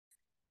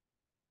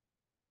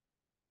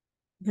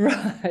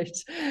Right.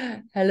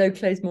 Hello,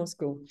 Clayesmore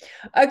School.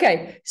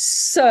 Okay,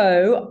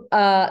 so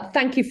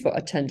thank you for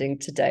attending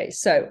today.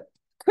 So,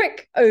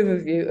 quick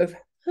overview of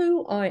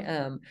who I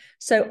am.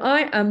 So,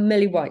 I am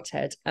Milly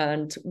Whitehead,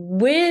 and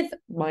with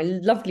my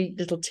lovely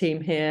little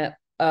team here,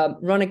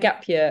 run a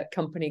gap year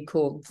company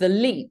called The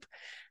Leap.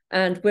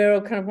 And we're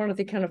kind of one of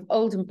the kind of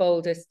old and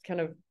boldest kind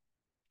of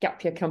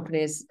gap year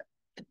companies,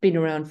 been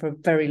around for a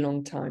very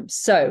long time.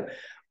 So,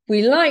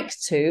 we like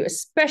to,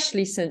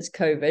 especially since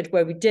COVID,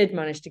 where we did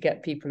manage to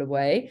get people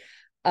away,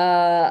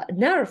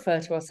 now refer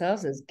to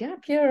ourselves as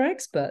gap year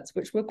experts,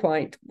 which we're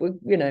pretty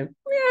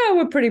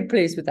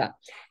pleased with that.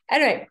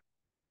 Anyway,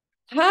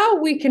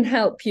 how we can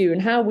help you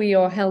and how we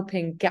are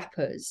helping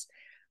gappers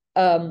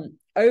over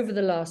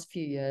the last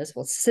few years,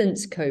 well,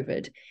 since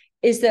COVID,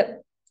 is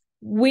that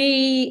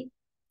we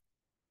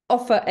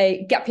offer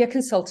a gap year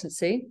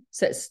consultancy.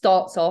 So it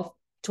starts off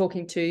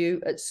talking to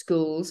you at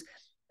schools,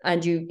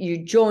 and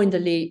you join the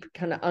Leap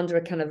kind of under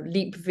a kind of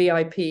Leap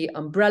VIP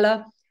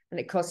umbrella, and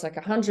it costs like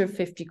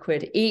 150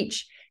 quid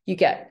each. You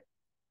get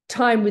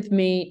time with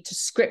me to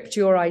script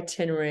your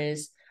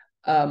itineraries,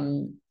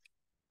 our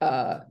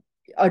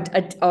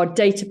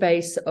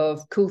database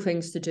of cool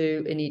things to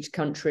do in each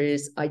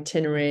country's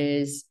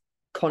itineraries,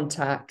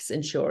 contacts,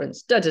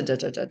 insurance, da da da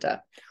da da da.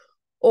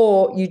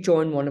 Or you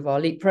join one of our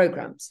Leap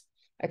programs.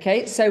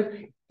 Okay, so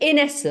in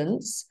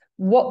essence,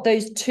 what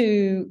those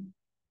two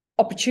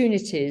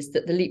opportunities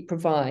that the Leap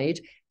provide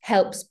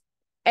helps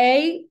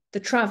the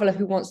traveller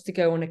who wants to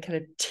go on a kind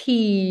of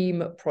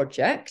team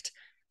project,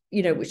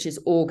 which is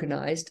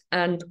organised,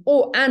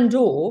 or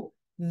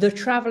the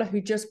traveller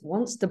who just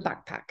wants to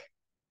backpack,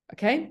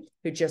 okay,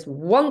 who just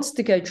wants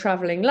to go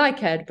travelling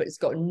like Ed, but has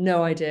got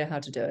no idea how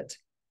to do it.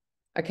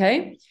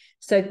 Okay,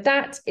 so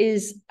that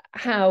is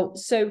how.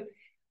 So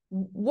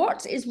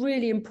what is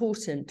really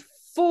important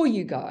for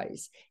you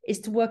guys is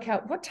to work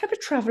out what type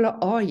of traveller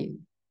are you?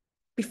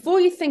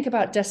 Before you think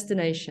about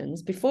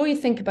destinations, before you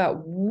think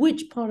about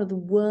which part of the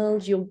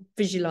world you'll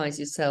visualize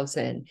yourselves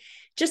in,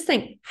 just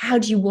think, how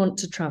do you want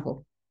to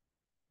travel?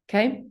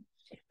 Okay?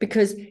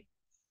 Because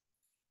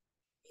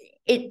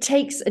it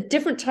takes a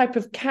different type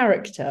of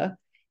character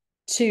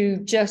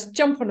to just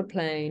jump on a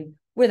plane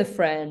with a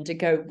friend and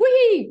go,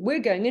 wee, we're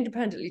going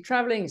independently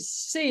traveling.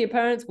 See you,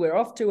 parents, we're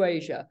off to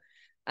Asia.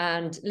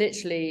 And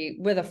literally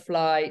with a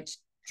flight,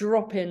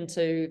 drop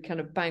into kind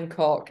of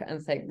Bangkok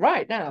and think,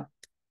 right, now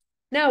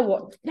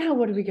what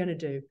are we going to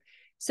do?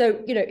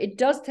 So, it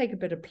does take a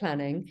bit of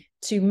planning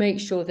to make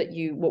sure that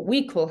you, what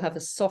we call, have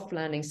a soft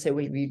landing. So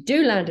when you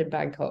do land in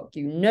Bangkok,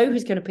 you know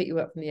who's going to pick you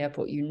up from the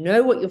airport. You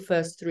know what your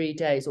first 3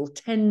 days or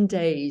 10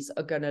 days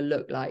are going to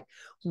look like,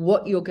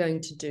 what you're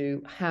going to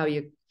do, how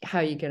you're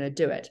going to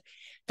do it.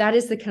 That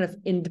is the kind of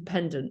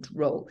independent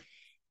role.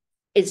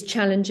 It's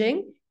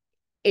challenging.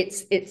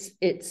 It's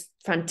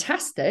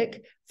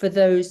fantastic for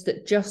those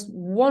that just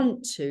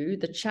want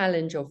the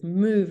challenge of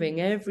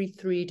moving every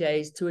 3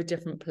 days to a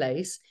different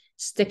place,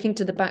 sticking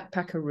to the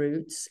backpacker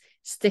routes,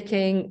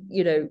 sticking,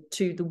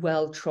 to the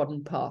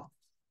well-trodden path.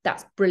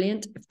 That's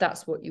brilliant if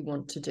that's what you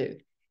want to do.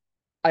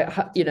 I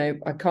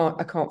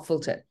can't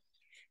fault it.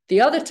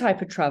 The other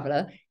type of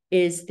traveler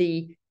is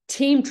the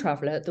team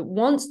traveler that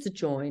wants to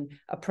join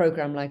a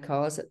program like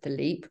ours at the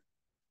Leap.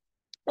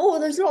 Oh,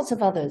 there's lots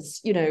of others.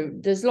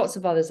 There's lots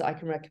of others that I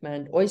can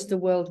recommend. Oyster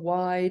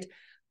Worldwide,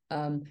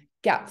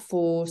 Gap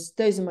Force.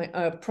 Those are my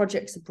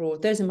projects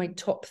abroad. Those are my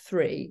top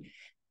three.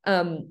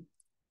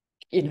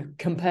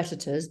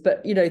 Competitors,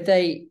 but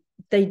they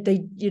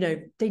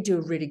do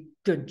a really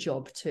good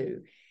job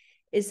too.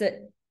 Is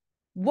that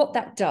what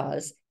that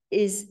does?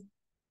 Is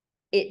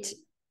it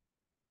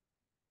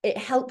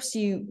helps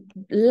you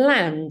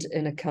land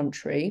in a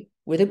country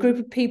with a group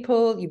of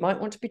people. You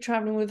might want to be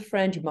traveling with a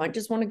friend. You might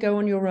just want to go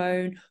on your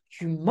own.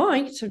 You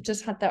might have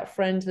just had that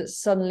friend that's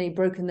suddenly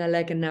broken their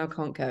leg and now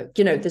can't go.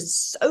 There's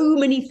so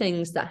many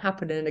things that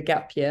happen in a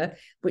gap year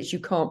which you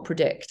can't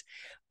predict.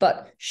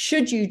 But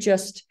should you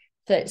just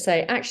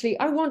say, actually,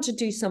 I want to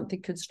do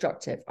something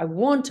constructive. I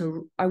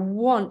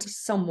want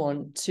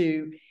someone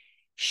to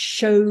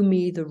show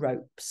me the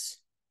ropes.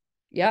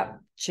 Yeah,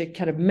 to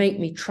kind of make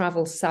me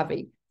travel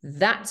savvy.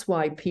 That's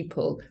why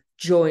people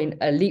join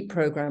a Leap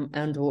program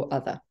and or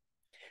other,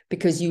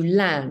 because you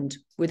land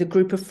with a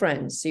group of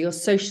friends. So your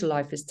social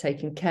life is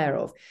taken care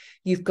of.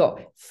 You've got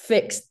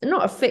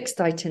not a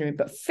fixed itinerary,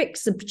 but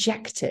fixed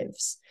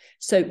objectives.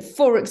 So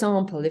for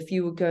example, if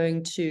you were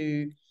going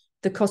to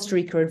the Costa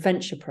Rica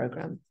Adventure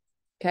Program,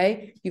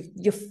 okay,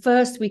 your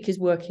first week is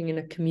working in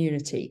a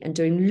community and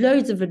doing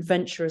loads of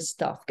adventurous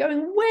stuff,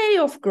 going way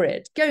off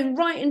grid, going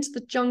right into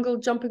the jungle,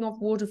 jumping off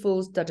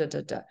waterfalls, da da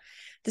da da.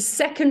 The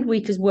second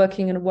week is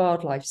working in a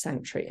wildlife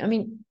sanctuary. I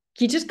mean,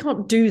 you just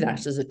can't do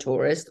that as a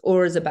tourist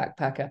or as a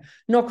backpacker.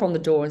 Knock on the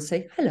door and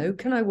say, hello,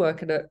 can I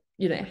work at it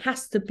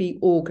has to be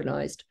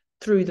organized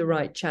through the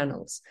right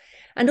channels.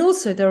 And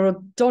also there are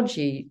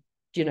dodgy,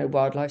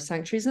 wildlife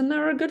sanctuaries, and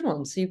there are good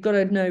ones. So you've got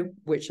to know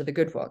which are the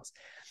good ones.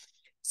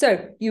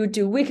 So you would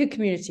do a week of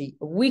community,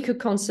 a week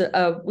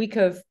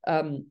of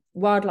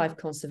wildlife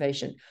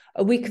conservation,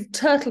 a week of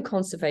turtle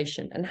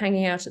conservation and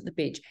hanging out at the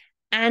beach,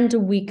 and a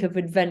week of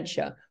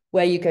adventure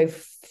where you go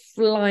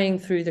flying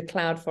through the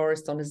cloud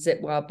forest on a zip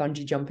wire,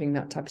 bungee jumping,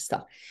 that type of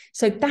stuff.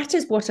 So that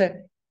is what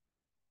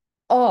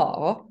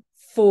our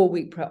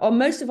 4-week or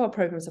most of our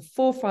programs are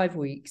 4 or 5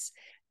 weeks,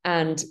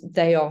 and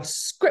they are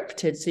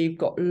scripted. So you've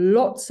got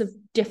lots of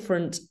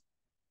different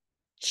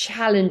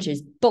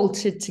challenges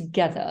bolted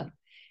together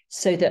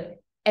so that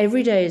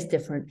every day is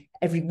different.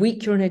 Every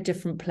week you're in a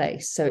different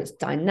place. So it's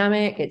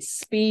dynamic, it's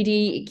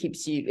speedy, it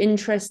keeps you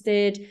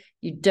interested.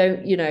 You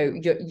don't,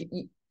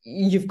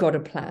 you've got a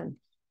plan.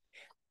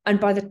 And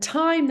by the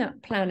time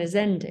that plan is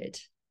ended,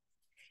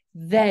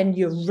 then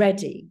you're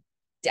ready,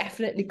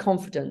 definitely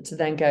confident to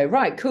then go,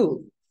 right,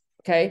 cool.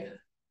 Okay.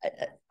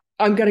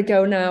 I'm going to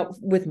go now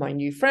with my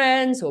new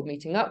friends or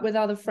meeting up with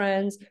other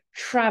friends,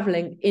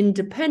 traveling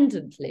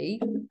independently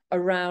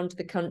around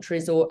the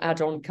countries or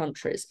add-on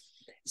countries.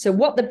 So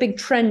what the big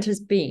trend has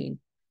been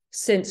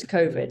since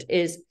COVID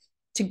is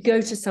to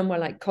go to somewhere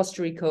like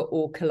Costa Rica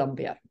or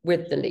Colombia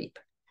with the Leap,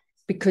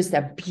 because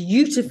they're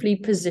beautifully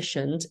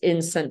positioned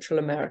in Central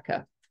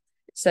America.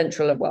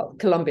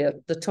 Colombia,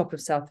 the top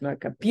of South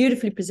America,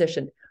 beautifully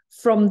positioned.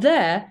 From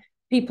there,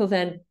 people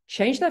then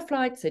change their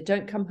flights, they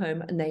don't come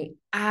home, and they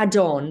add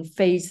on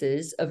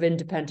phases of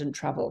independent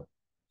travel.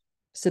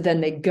 So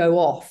then they go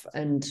off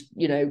and,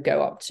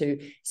 go up to,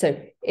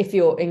 so if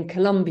you're in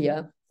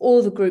Colombia,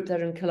 all the group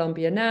that are in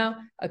Colombia now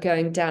are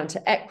going down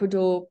to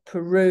Ecuador,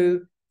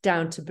 Peru,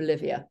 down to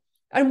Bolivia.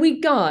 And we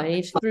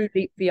guide through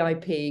Leap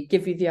VIP,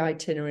 give you the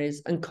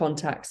itineraries and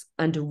contacts,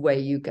 and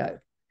away you go.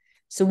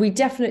 So we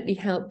definitely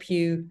help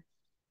you.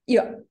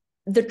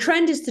 The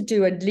trend is to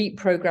do a Leap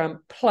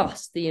program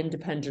plus the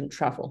independent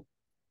travel.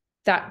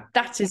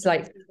 That is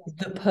like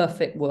the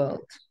perfect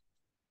world.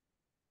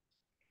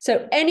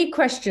 So any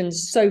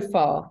questions so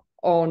far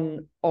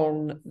on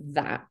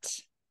that?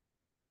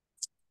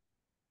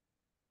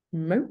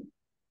 No?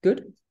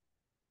 Good.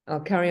 I'll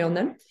carry on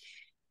then.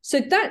 So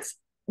that's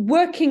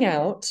working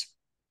out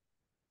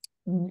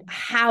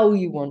how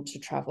you want to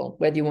travel,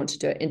 whether you want to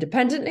do it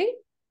independently,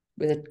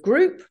 with a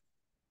group,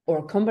 or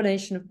a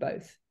combination of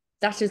both.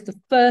 That is the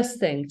first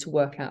thing to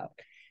work out.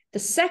 The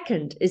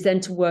second is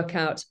then to work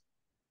out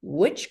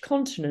which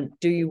continent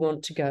do you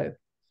want to go.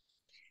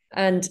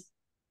 And,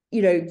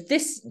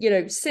 since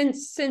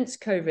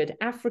COVID,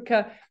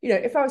 Africa,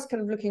 if I was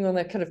kind of looking on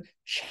a kind of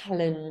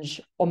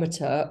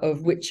challenge-ometer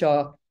of which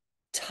are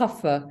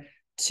tougher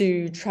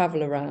to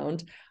travel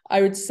around,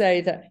 I would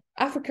say that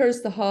Africa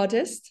is the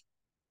hardest.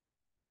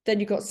 Then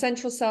you've got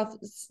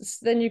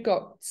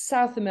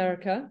South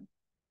America,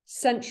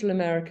 Central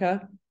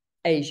America,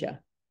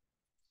 Asia.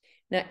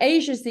 Now,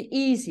 Asia is the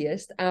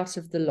easiest out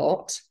of the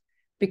lot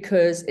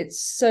because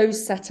it's so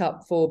set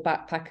up for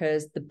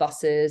backpackers, the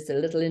buses, the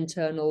little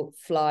internal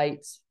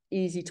flights,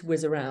 easy to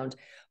whiz around.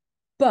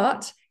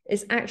 But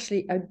it's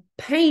actually a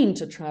pain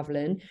to travel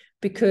in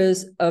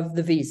because of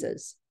the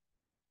visas.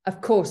 Of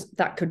course,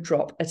 that could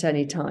drop at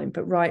any time.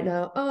 But right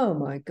now, oh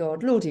my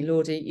God, lordy,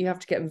 you have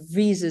to get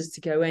visas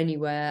to go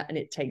anywhere. And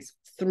it takes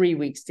 3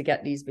 weeks to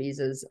get these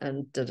visas,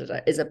 and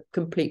It's a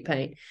complete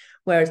pain.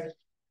 Whereas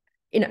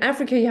in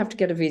Africa, you have to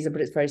get a visa,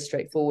 but it's very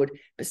straightforward.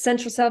 But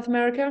Central South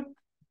America,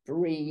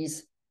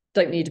 breeze.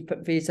 Don't need to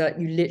put visa.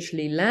 You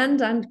literally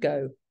land and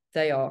go.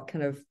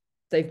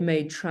 They've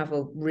made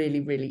travel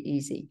really, really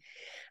easy.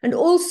 And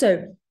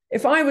also,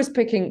 if I was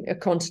picking a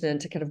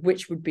continent, kind of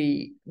which would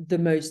be the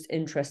most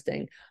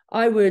interesting,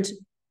 I would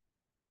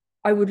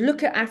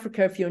look at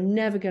Africa if you're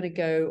never going to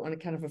go on a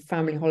kind of a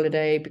family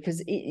holiday,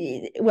 because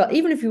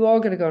even if you are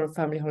going to go on a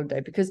family holiday,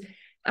 because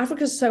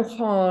Africa is so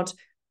hard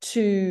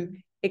to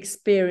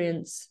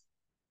experience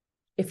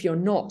if you're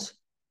not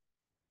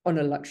on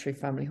a luxury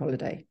family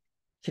holiday.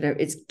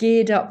 It's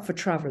geared up for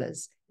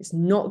travelers. It's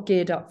not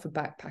geared up for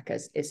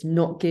backpackers. It's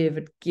not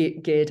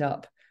geared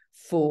up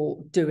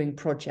for doing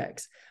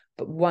projects.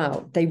 But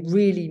wow, they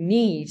really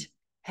need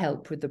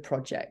help with the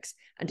projects.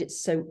 And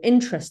it's so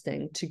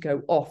interesting to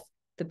go off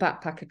the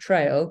backpacker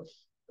trail,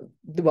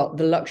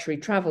 the luxury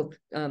travel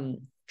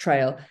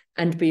trail,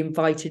 and be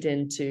invited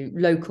into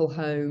local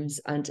homes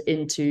and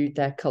into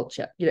their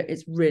culture.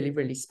 It's really,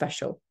 really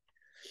special.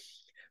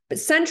 But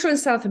Central and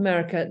South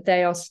America,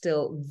 they are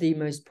still the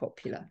most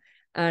popular.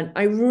 And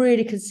I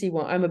really can see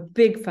why. I'm a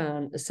big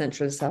fan of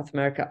Central and South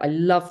America. I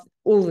love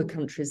all the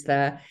countries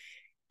there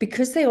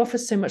because they offer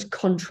so much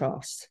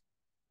contrast.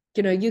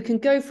 You can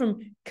go from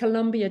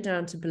Colombia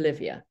down to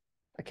Bolivia,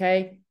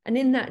 okay? And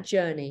in that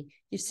journey,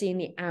 you've seen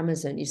the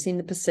Amazon, you've seen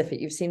the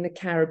Pacific, you've seen the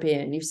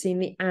Caribbean, you've seen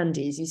the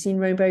Andes, you've seen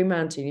Rainbow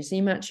Mountain, you've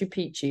seen Machu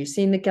Picchu, you've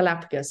seen the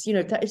Galapagos.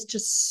 That is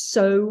just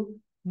so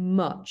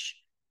much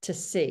to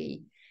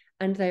see.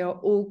 And they are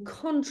all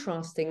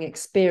contrasting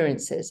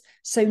experiences.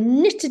 So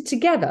knitted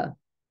together,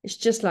 it's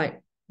just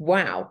like,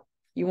 wow,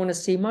 you want to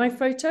see my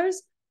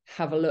photos?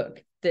 Have a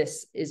look.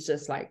 This is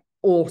just like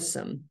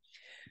awesome.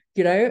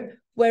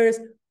 Whereas,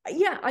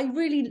 yeah, I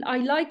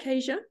like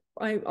Asia.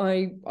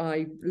 I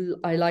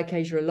like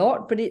Asia a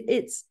lot, but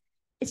it's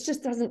it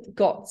just hasn't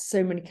got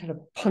so many kind of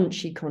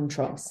punchy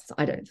contrasts,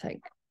 I don't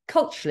think.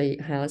 Culturally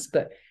it has,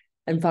 but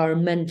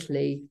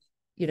environmentally,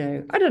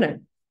 I don't know.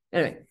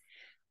 Anyway,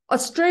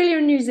 Australia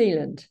and New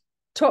Zealand.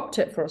 Top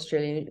tip for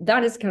Australia.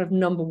 That is kind of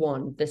number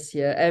one this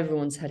year.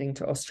 Everyone's heading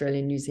to Australia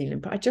and New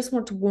Zealand. But I just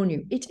want to warn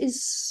you, it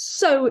is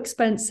so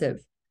expensive.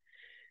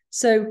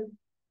 So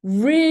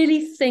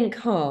really think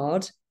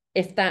hard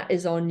if that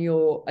is on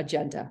your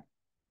agenda.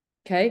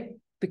 Okay?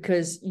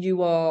 Because you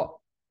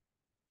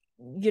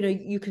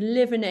can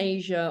live in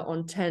Asia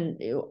on 10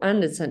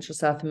 and in Central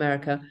South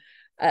America,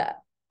 a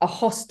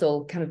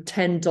hostel kind of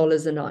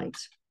 $10 a night.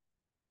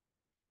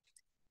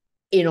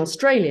 In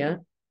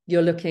Australia,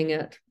 you're looking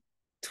at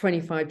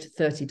 $25 to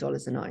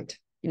 $30 a night.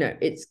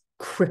 It's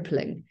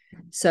crippling.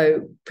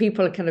 So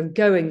people are kind of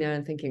going there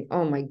and thinking,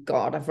 oh my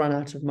God, I've run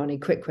out of money.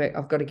 Quick,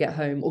 I've got to get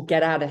home or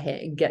get out of here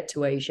and get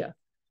to Asia.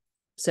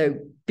 So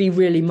be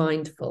really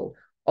mindful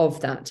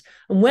of that.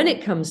 And when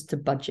it comes to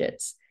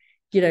budgets,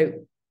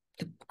 the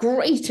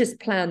greatest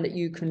plan that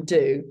you can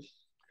do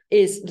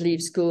is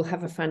leave school,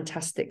 have a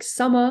fantastic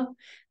summer,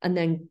 and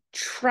then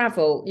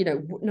travel,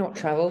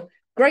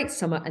 great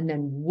summer, and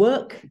then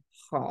work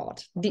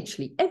hard,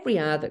 literally every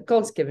hour that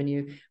God's given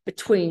you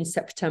between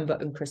September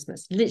and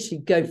Christmas.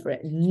 Literally go for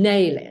it,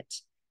 nail it.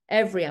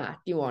 Every hour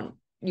you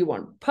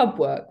want pub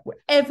work,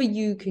 whatever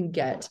you can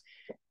get,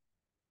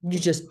 you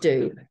just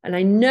do. And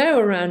I know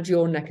around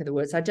your neck of the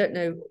woods, I don't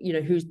know,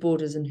 whose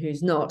borders and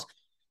who's not,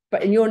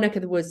 but in your neck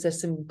of the woods,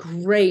 there's some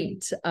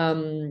great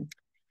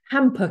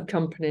hamper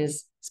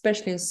companies,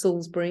 especially in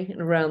Salisbury and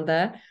around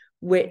there,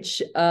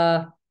 which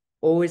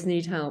always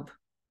need help.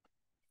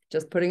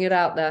 Just putting it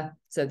out there.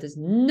 So there's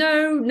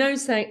no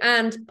saying,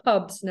 and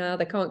pubs now,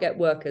 they can't get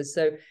workers.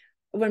 So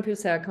when people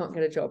say I can't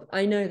get a job,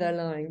 I know they're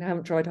lying. They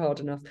haven't tried hard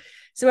enough.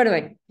 So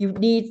anyway, you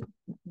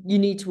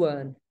need to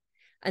earn.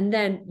 And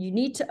then you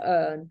need to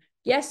earn.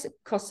 Yes,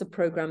 costs of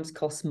programs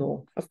cost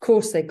more. Of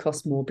course they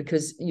cost more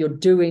because you're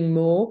doing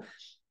more,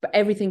 but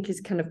everything is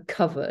kind of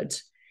covered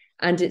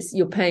and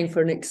you're paying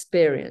for an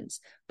experience.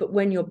 But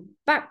when you're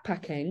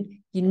backpacking,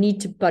 you need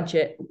to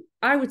budget,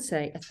 I would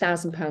say,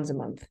 £1,000 a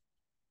month.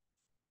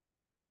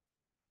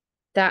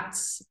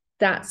 That's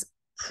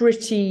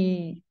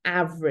pretty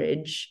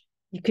average.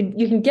 You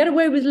can get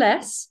away with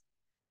less,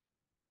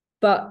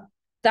 but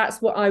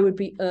that's what I would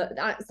be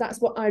that's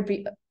what I'd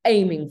be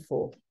aiming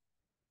for.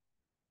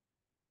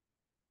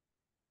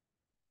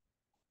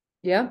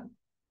 Yeah.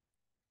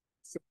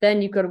 So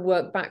then you've got to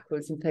work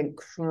backwards and think,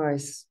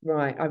 Christ,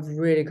 right, I've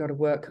really got to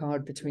work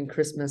hard between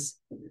Christmas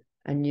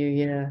and New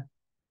Year.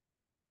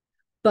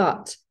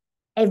 But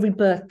every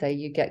birthday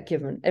you get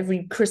given,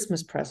 every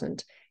Christmas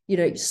present,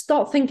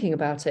 start thinking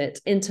about it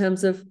in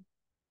terms of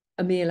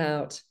a meal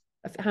out.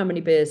 How many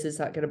beers is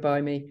that going to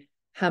buy me?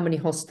 How many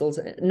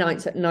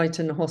nights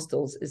in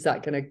hostels is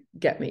that going to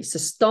get me? So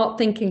start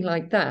thinking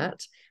like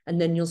that, and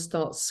then you'll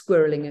start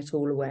squirreling it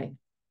all away.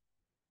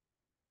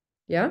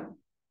 Yeah?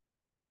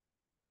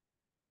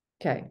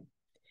 Okay.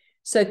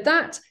 So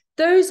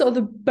those are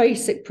the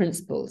basic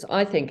principles,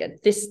 I think,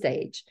 at this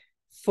stage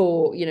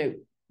for you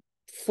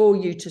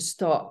to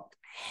start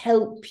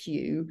help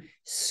you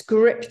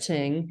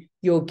scripting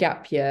your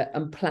gap year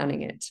and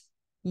planning it.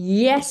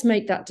 Yes,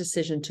 make that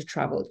decision to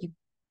travel. You've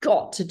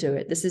got to do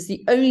it. This is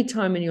the only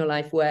time in your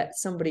life where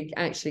somebody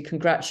actually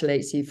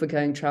congratulates you for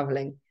going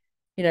traveling.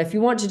 If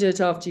you want to do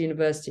it after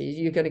university,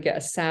 you're going to get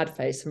a sad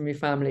face from your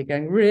family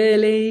going,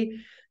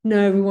 really?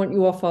 No, we want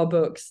you off our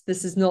books.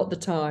 This is not the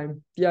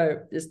time.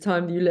 It's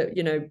time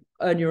you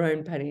earn your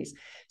own pennies.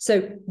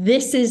 So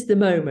this is the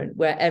moment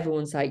where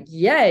everyone's like,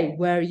 yay,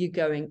 where are you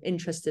going?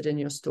 Interested in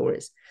your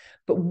stories.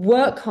 But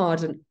work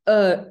hard and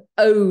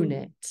own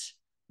it.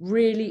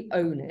 Really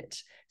own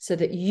it so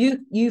that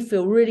you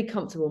feel really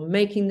comfortable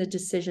making the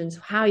decisions,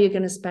 how you're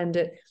going to spend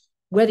it,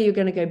 whether you're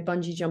going to go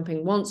bungee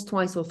jumping once,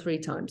 twice, or 3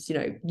 times.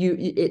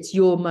 It's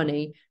your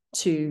money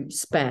to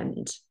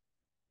spend.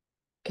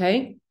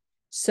 Okay?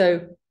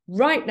 So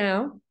right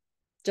now,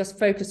 just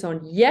focus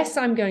on, yes,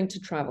 I'm going to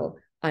travel.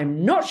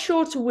 I'm not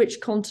sure to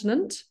which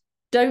continent.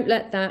 Don't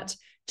let that.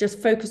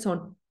 Just focus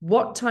on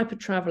what type of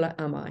traveler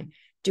am I?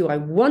 Do I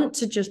want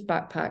to just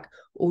backpack,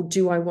 or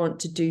do I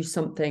want to do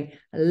something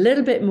a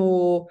little bit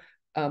more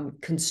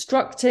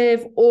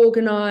constructive,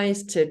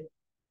 organized, to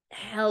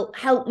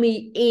help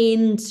me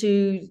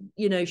into,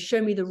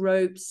 show me the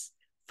ropes,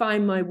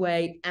 find my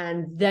way,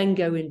 and then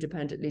go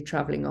independently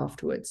traveling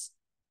afterwards.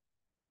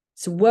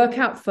 So work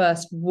out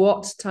first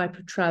what type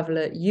of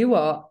traveler you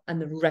are,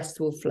 and the rest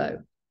will flow.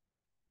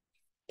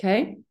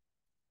 Okay?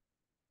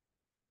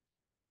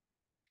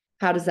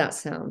 How does that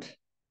sound?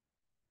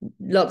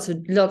 Lots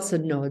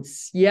of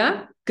nods.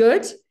 Yeah?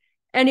 Good.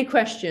 Any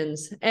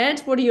questions?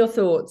 Ed, what are your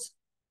thoughts?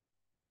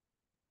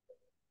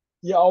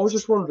 Yeah, I was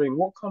just wondering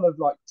what kind of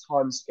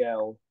time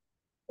scale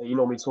are you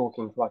normally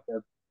talking for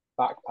a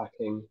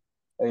backpacking?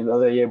 Are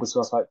they able to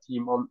ask 3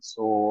 months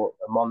or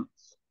a month?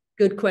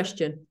 Good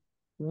question.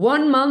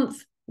 1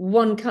 month,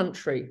 one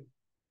country.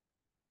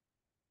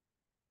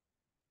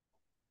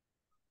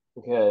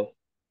 Okay.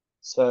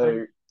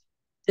 So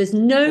There's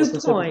no what's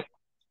the point.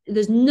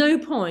 there's no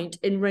point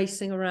in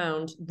racing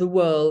around the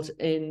world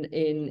in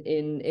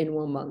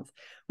 1 month.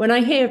 When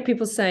I hear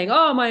people saying,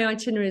 oh, my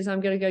itineraries,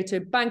 I'm going to go to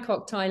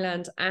Bangkok,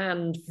 Thailand,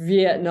 and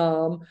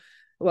Vietnam.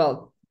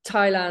 Well,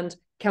 Thailand,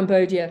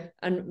 Cambodia,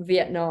 and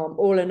Vietnam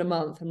all in a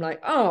month. I'm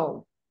like,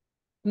 oh,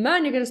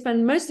 man, you're going to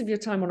spend most of your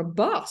time on a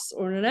bus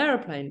or in an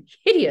airplane.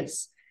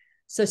 Hideous.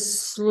 So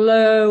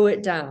slow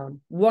it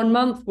down. 1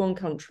 month, one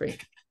country.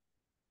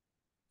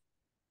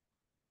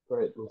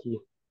 Great, thank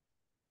you.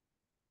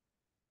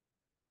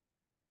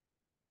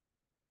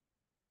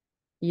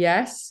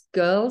 Yes,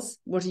 girls,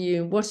 what are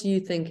you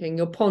thinking?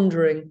 You're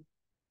pondering.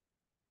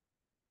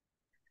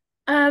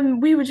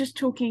 We were just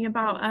talking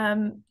about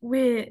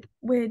we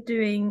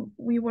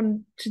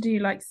want to do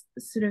like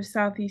sort of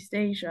Southeast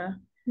Asia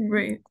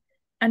route,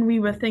 and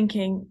we were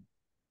thinking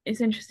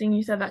it's interesting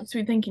you said that because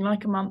we were thinking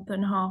like a month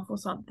and a half or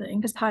something.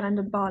 Because Thailand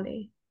and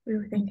Bali, we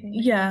were thinking.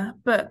 Yeah,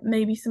 but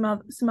maybe some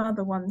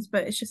other ones.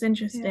 But it's just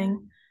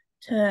interesting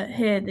to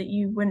hear that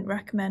you wouldn't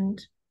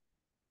recommend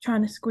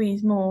trying to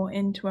squeeze more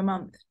into a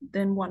month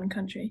than one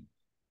country.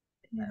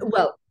 Yeah.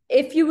 Well,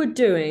 if you were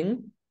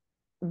doing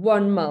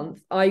 1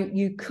 month,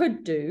 you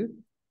could do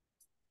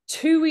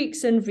 2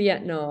 weeks in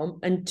Vietnam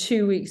and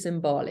 2 weeks in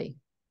Bali.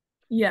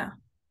 Yeah,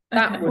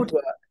 that would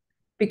work.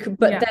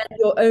 But then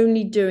you're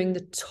only doing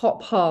the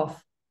top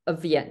half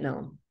of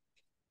Vietnam.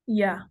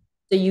 Yeah.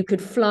 So you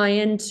could fly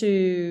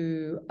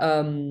into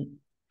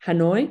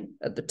Hanoi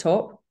at the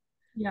top.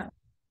 Yeah.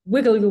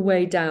 Wiggle your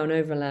way down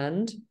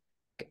overland,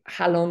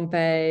 Halong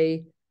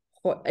Bay,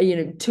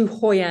 to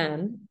Hoi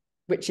An,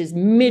 which is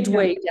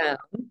midway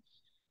down,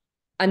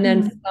 and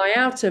then fly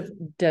out of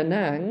Da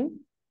Nang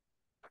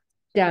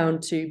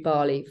down to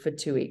Bali for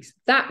 2 weeks.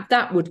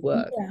 That would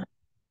work. Yeah.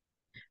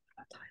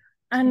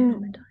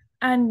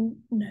 And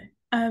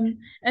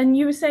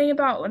you were saying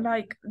about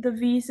like the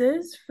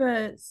visas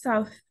for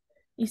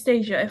Southeast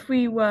Asia. If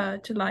we were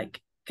to like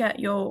get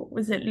your,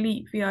 was it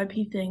Leap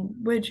VIP thing,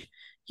 would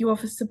you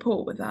offer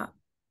support with that?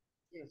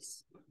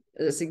 Yes,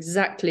 that's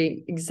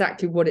exactly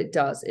what it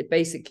does. It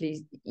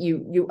basically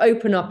you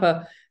open up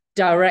a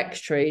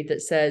directory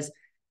that says,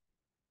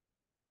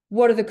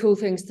 what are the cool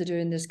things to do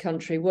in this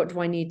country? What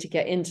do I need to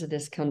get into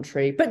this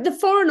country? But the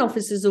Foreign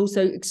Office is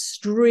also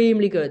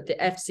extremely good, the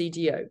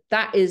FCDO.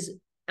 That is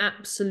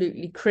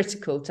absolutely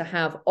critical to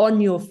have on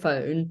your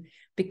phone,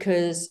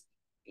 because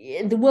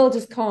the world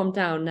has calmed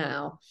down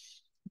now,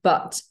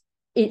 but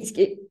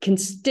it can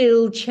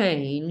still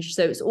change.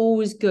 So it's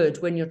always good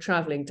when you're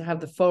traveling to have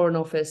the Foreign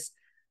Office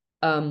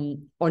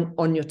on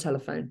your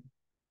telephone,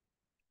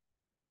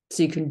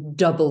 so you can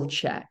double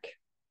check.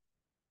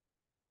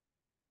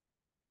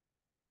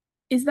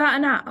 Is that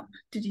an app,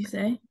 did you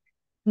say?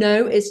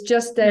 No, it's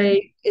just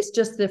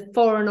the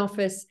Foreign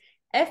Office.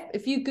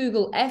 If you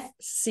Google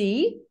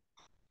FC,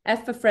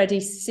 F for Freddie,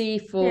 C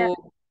for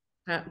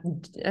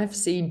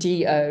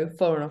FCDO,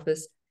 Foreign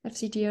Office,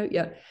 FCDO,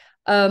 yeah.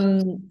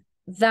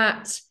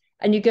 That,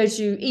 and you go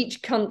to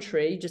each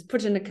country, just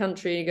put in a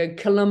country, you go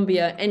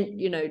Colombia,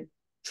 and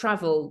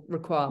travel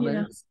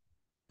requirements,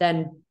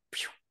 then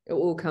it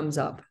all comes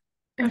up.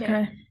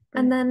 Okay.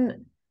 And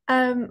then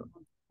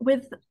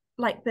with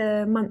like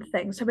the month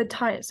thing, so with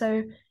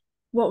so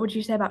what would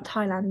you say about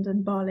Thailand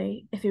and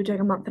Bali if you were doing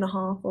a month and a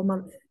half or a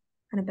month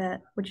and a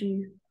bit? Would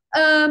you?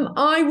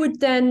 I would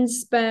then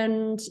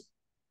spend.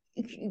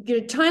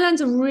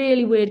 Thailand's a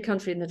really weird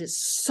country in that it's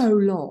so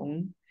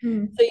long.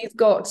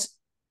 So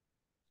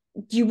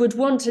you would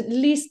want at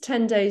least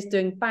 10 days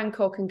doing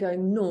Bangkok and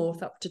going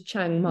north up to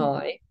Chiang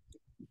Mai.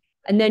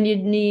 And then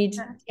you'd need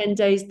 10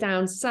 days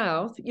down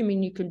south.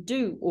 You can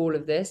do all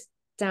of this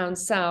down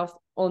south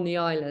on the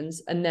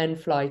islands and then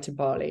fly to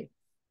Bali.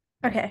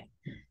 Okay.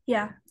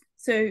 Yeah.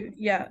 So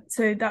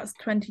that's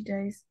 20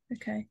 days.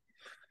 Okay.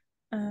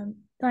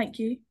 Thank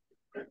you.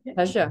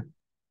 Pleasure.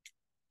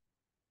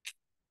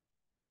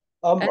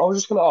 I was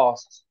just going to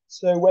ask,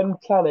 so when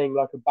planning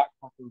like a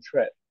backpacking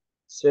trip,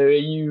 so are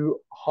you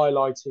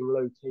highlighting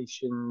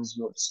locations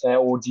you want to stay at,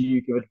 or do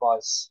you give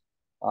advice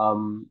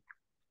on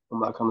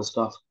that kind of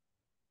stuff?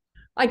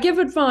 I give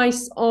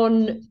advice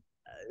on,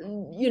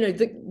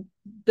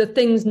 the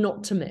things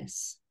not to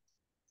miss.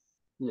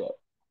 Yeah.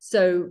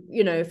 So,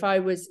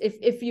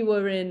 if you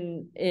were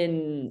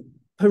in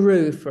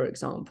Peru, for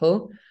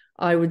example,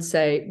 I would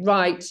say,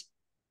 right,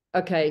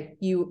 okay,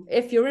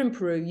 if you're in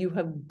Peru, you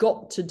have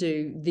got to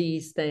do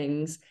these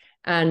things.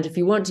 And if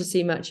you want to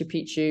see Machu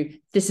Picchu,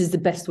 this is the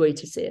best way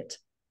to see it.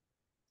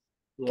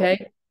 Yeah.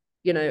 Okay.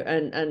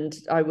 And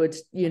I would,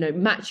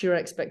 match your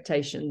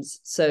expectations.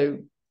 So,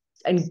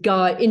 and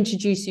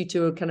introduce you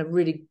to a kind of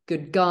really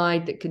good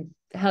guide that could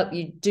help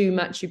you do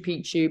Machu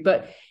Picchu.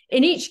 But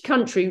in each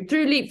country,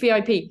 through Leap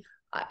VIP,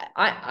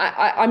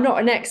 I'm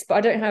not an expert.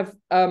 I don't have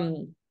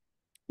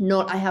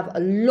I have a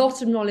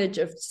lot of knowledge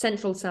of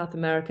Central South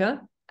America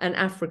and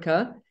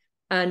Africa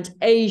and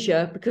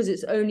Asia, because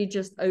it's only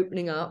just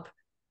opening up.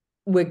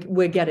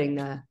 We're getting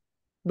there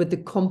with the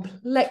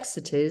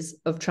complexities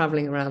of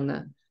traveling around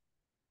there.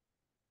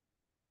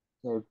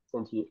 Okay,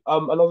 thank you.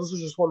 And I was also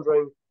just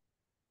wondering,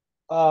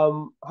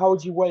 how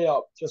would you weigh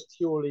up just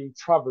purely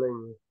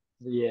traveling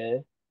the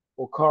year.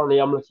 Or currently,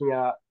 I'm looking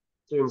at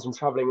doing some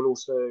traveling and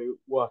also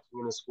working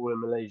in a school in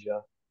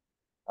Malaysia.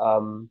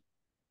 So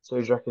do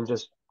you reckon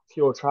just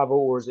pure travel,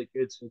 or is it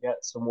good to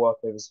get some work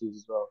overseas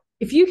as well?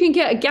 If you can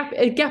get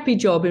a gappy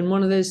job in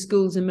one of those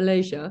schools in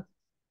Malaysia,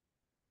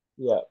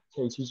 Yeah,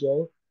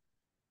 KTJ.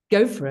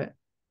 go for it.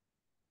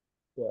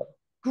 Yeah.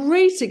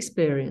 Great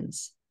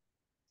experience.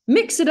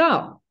 Mix it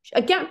up.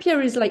 A gap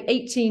year is like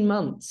 18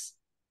 months.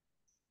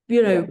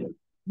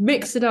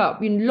 Mix it up.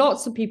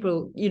 Lots of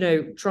people,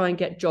 try and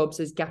get jobs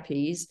as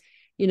gappies,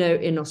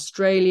 in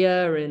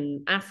Australia,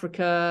 in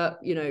Africa,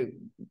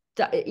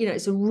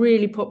 it's a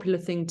really popular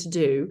thing to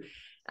do.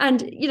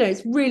 And,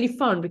 it's really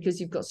fun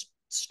because you've got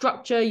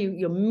structure,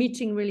 you're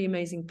meeting really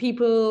amazing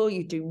people,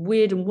 you do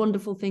weird and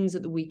wonderful things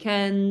at the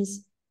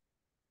weekends.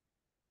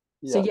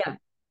 So yeah,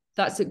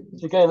 that's it.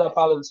 So getting that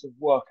balance of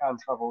work and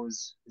travel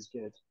is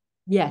good.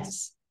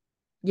 Yes.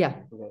 Yeah.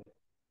 Okay.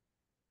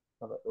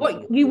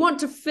 What you want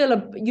to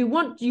you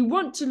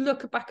want to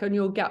look back on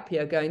your gap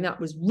year going, that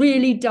was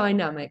really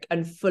dynamic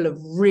and full of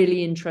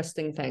really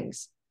interesting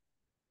things.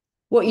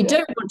 What you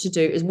don't want to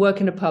do is work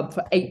in a pub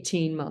for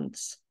 18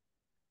 months.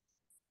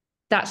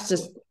 That's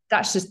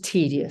just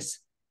tedious.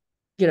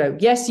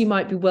 Yes, you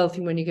might be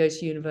wealthy when you go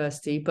to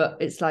university, but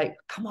it's like,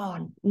 come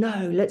on,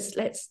 no, let's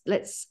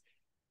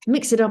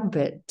mix it up a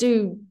bit.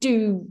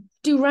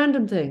 Do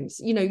random things.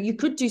 You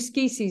could do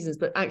ski seasons,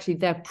 but actually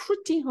they're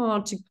pretty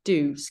hard to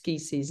do ski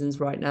seasons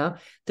right now.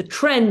 The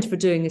trend for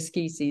doing a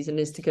ski season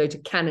is to go to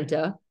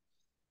Canada.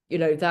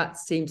 That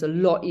seems a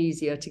lot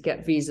easier to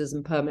get visas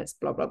and permits,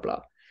 blah, blah,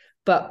 blah.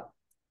 But,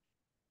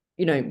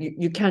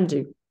 you can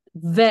do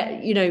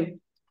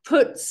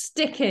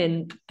stick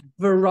in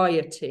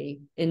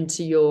variety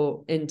into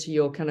your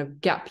kind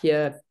of gap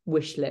year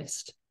wish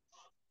list.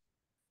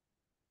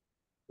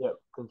 Yep,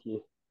 thank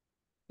you.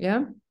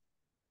 Yeah.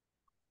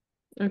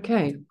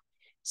 Okay.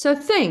 So I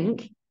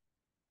think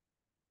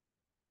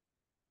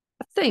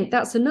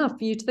that's enough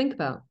for you to think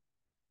about.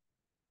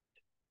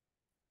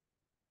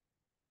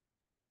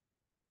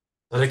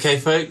 Okay,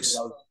 folks.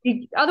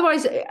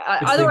 Otherwise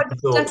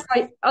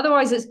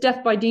it's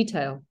death by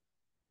detail.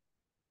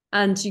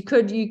 And we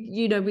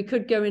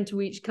could go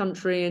into each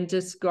country and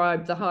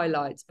describe the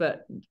highlights,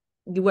 but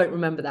you won't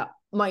remember that.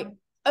 My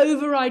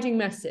overriding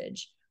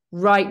message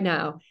right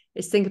now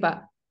is think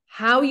about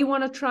how you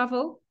want to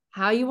travel,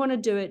 how you want to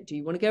do it. Do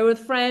you want to go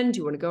with a friend? Do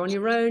you want to go on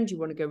your own? Do you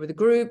want to go with a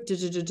group?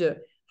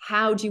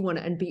 How do you want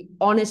it? And be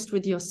honest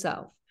with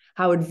yourself.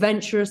 How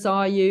adventurous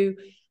are you?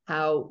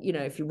 How,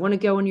 if you want to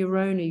go on your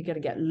own, are you going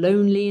to get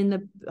lonely in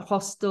the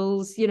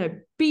hostels?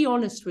 Be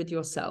honest with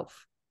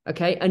yourself,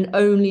 okay? And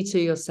only to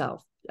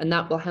yourself. And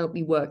that will help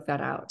you work that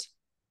out,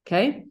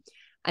 okay?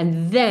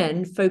 And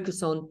then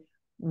focus on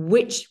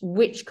which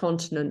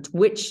continent,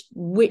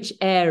 which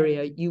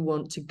area you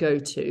want to go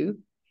to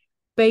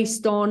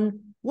based on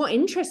what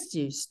interests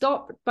you.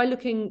 Stop by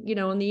looking,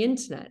 on the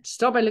internet.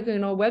 Start by looking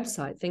on our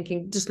website,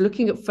 just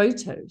looking at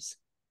photos.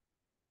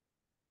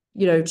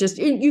 You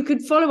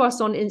could follow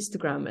us on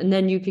Instagram, and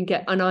then you can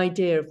get an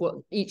idea of what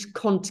each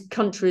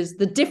country's,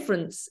 the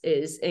difference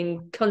is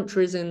in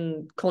countries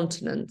and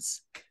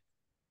continents.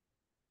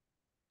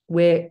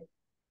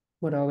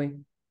 What are we?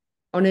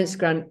 On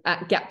Instagram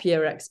at Gap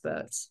Year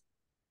Experts.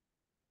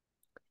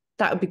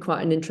 That would be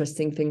quite an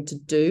interesting thing to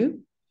do.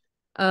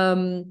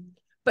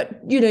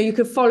 But, you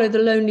could follow The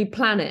Lonely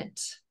Planet.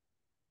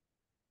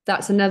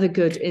 That's another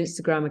good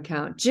Instagram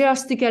account,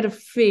 just to get a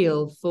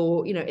feel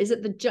for, do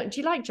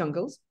you like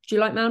jungles? Do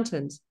you like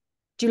mountains?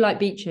 Do you like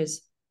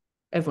beaches?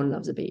 Everyone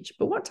loves a beach,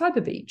 but what type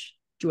of beach?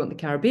 Do you want the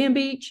Caribbean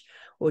beach,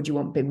 or do you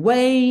want big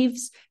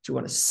waves? Do you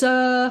want to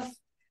surf?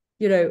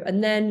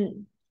 And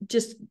then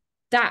just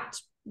that,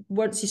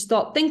 once you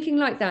start thinking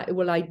like that, it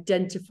will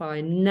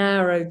identify,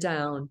 narrow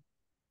down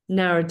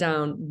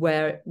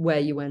where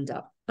you end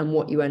up and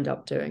what you end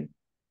up doing.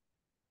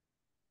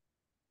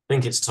 I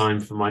think it's time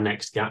for my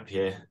next gap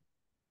year.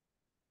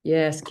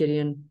 Yes,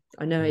 Gideon.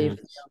 I know how you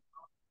feel.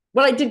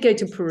 Well, I did go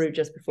to Peru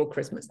just before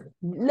Christmas.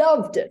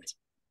 Loved it.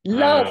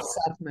 Loved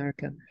South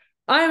America.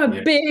 I am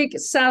a big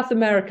South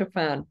America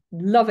fan.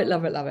 Love it,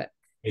 love it, love it.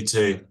 Me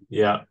too.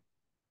 Yeah.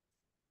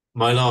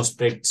 My last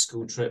big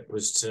school trip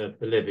was to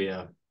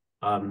Bolivia.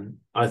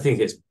 I think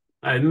it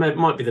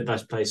might be the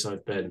best place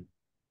I've been.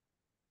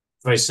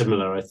 Very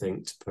similar, I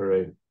think, to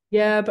Peru.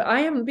 Yeah, but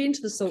I haven't been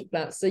to the salt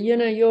flats, so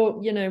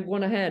you're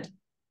one ahead.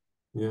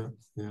 Yeah.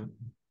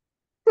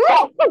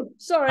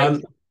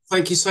 Sorry.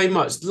 Thank you so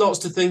much. Lots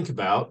to think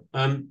about.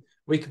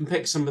 We can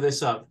pick some of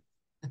this up.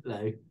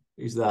 Hello,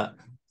 who's that?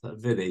 Is that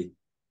Vinny?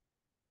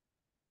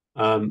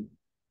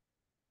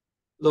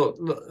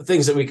 Look,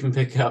 things that we can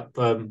pick up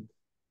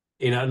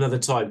another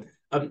time.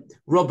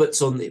 Robert's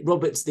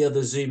the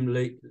other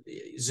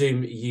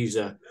Zoom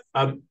user.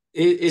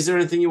 Is there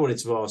anything you wanted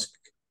to ask,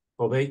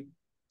 Bobby?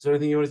 Is there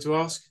anything you wanted to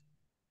ask?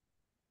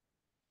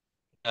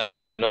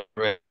 Not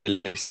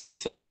really.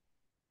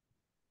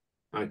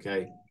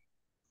 Okay.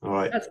 All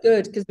right. That's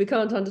good, because we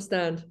can't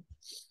understand.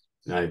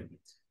 No.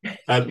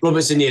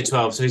 Robert's in year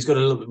 12, so he's got a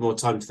little bit more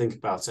time to think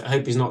about it. I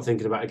hope he's not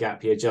thinking about a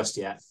gap year just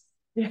yet.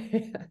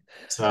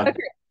 So, Okay.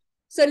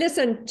 So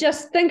listen,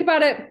 just think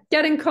about it,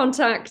 get in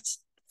contact,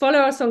 follow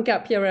us on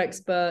Gap Year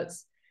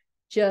Experts.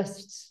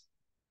 Just,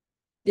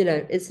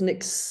 it's an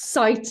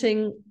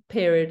exciting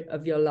period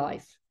of your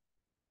life.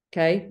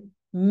 Okay.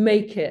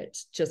 Make it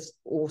just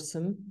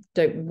awesome.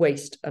 Don't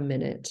waste a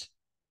minute,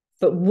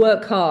 but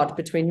work hard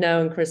between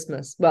now and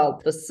Christmas.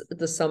 Well,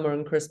 the summer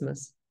and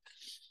Christmas.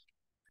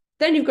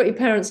 Then you've got your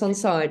parents on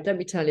side. Let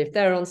me tell you, if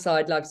they're on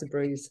side, life's a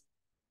breeze.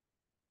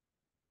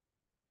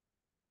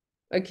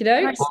 Okay,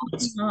 Thank you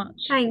so much.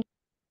 Thank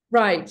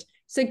Right.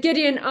 So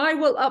Gideon, I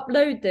will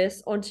upload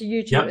this onto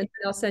YouTube Yep. and then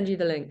I'll send you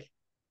the link.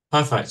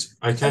 Perfect.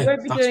 Okay. I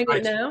won't be That's doing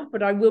great. it now,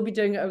 but I will be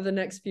doing it over the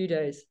next few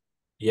days.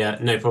 Yeah,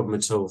 no problem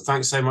at all.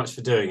 Thanks so much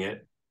for doing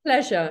it.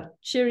 Pleasure.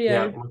 Cheerio.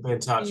 Yeah, we'll be in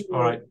touch. All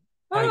right.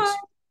 Bye. Thanks.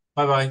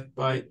 Bye-bye.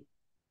 Bye.